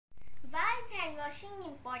washing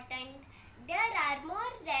important? There are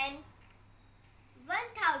more than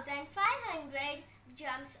 1500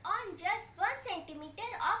 germs on just 1 centimeter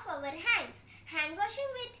of our hands. Hand washing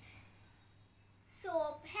with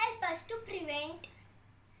soap help us to prevent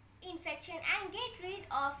infection and get rid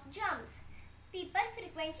of germs. People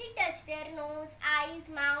frequently touch their nose, eyes,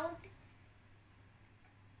 mouth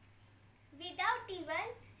without even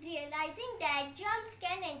realizing that germs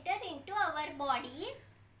can enter into our body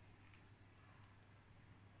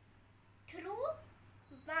through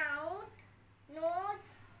mouth, nose,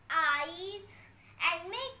 eyes and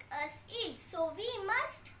make us ill. So we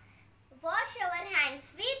must wash our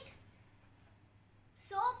hands with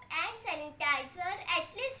soap and sanitizer at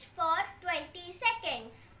least for 20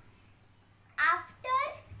 seconds. After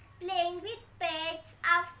playing with pets,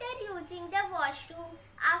 after using the washroom,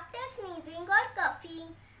 after sneezing or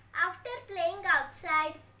coughing, after playing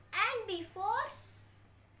outside and before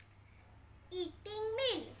eating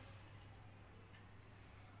meal.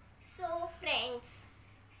 So friends,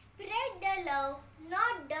 spread the love,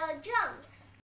 not the germs.